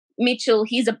Mitchell,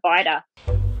 he's a biter.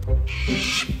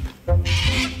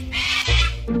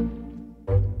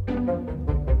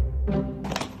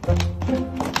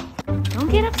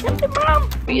 Don't get upset with Mum.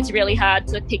 It's really hard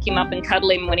to pick him up and cuddle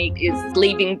him when he is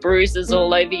leaving bruises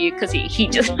all over you because he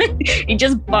just he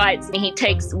just bites, and he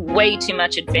takes way too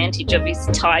much advantage of his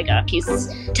tiger. He's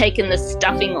taken the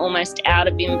stuffing almost out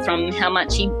of him from how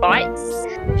much he bites.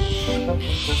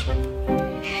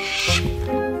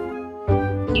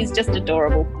 He's just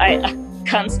adorable. I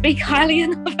can't speak highly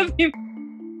enough of him.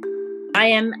 I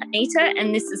am Anita,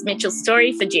 and this is Mitchell's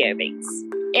story for GeoBeats.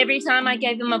 Every time I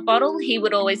gave him a bottle, he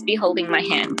would always be holding my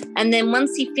hand. And then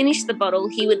once he finished the bottle,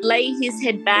 he would lay his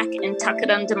head back and tuck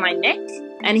it under my neck,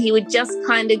 and he would just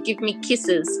kind of give me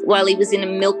kisses while he was in a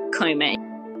milk coma.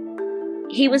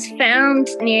 He was found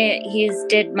near his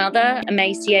dead mother,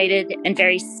 emaciated and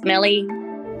very smelly.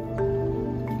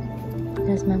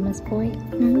 There's Mama's boy.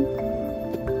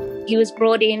 He was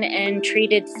brought in and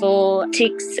treated for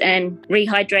ticks and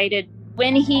rehydrated.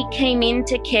 When he came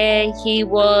into care, he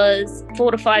was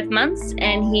 4 to 5 months,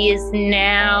 and he is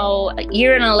now a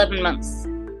year and 11 months.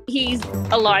 He's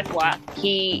a live wire.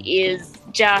 He is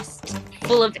just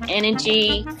full of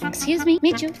energy. Excuse me,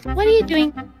 Mitchell, what are you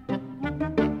doing?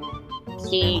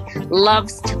 He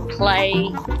loves to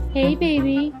play. Hey,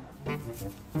 baby.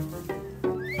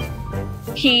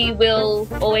 He will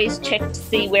always check to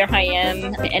see where I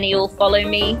am, and he'll follow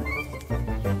me.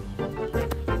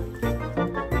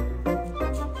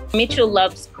 Mitchell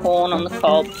loves corn on the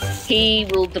cob. He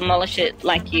will demolish it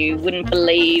like you wouldn't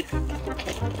believe.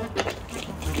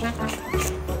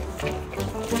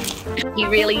 He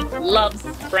really loves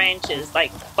branches,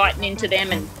 like biting into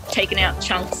them and taking out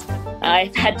chunks.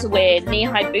 I've had to wear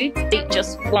knee-high boots. He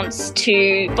just wants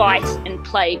to bite and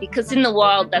play, because in the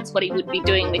wild that's what he would be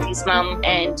doing with his mum,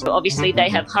 and obviously they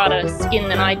have harder skin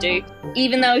than I do.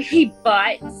 Even though he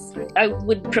bites, I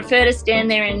would prefer to stand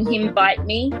there and him bite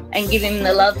me and give him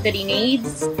the love that he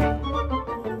needs.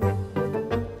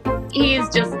 He is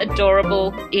just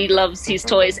adorable. He loves his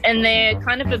toys, and they're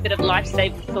kind of a bit of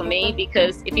lifesaver for me,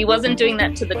 because if he wasn't doing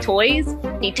that to the toys,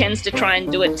 he tends to try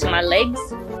and do it to my legs.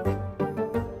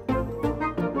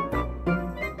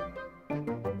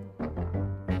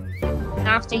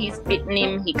 After he's bitten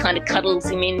him, he kind of cuddles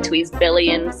him into his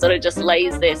belly and sort of just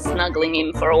lays there snuggling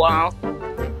him for a while.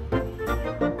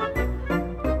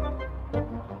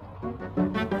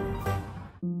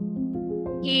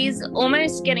 He's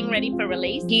almost getting ready for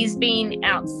release. He's been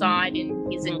outside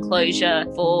in his enclosure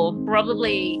for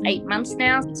probably 8 months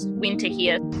now. It's winter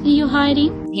here. Are you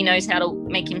hiding? He knows how to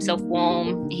make himself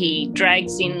warm. He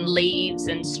drags in leaves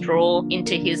and straw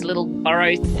into his little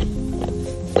burrow.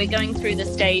 We're going through the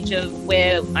stage of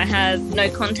where I have no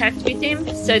contact with him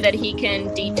so that he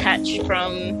can detach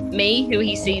from me, who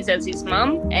he sees as his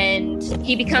mum, and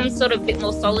he becomes sort of a bit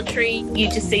more solitary. You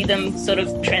just see them sort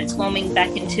of transforming back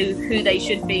into who they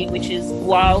should be, which is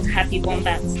wild, happy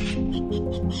wombats.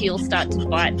 He'll start to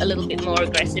bite a little bit more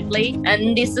aggressively,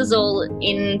 and this is all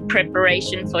in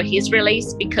preparation for his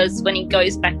release, because when he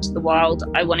goes back to the wild,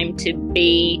 I want him to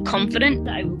be confident.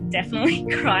 I will definitely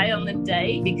cry on the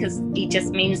day because he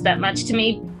just means that much to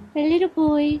me. A little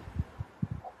boy.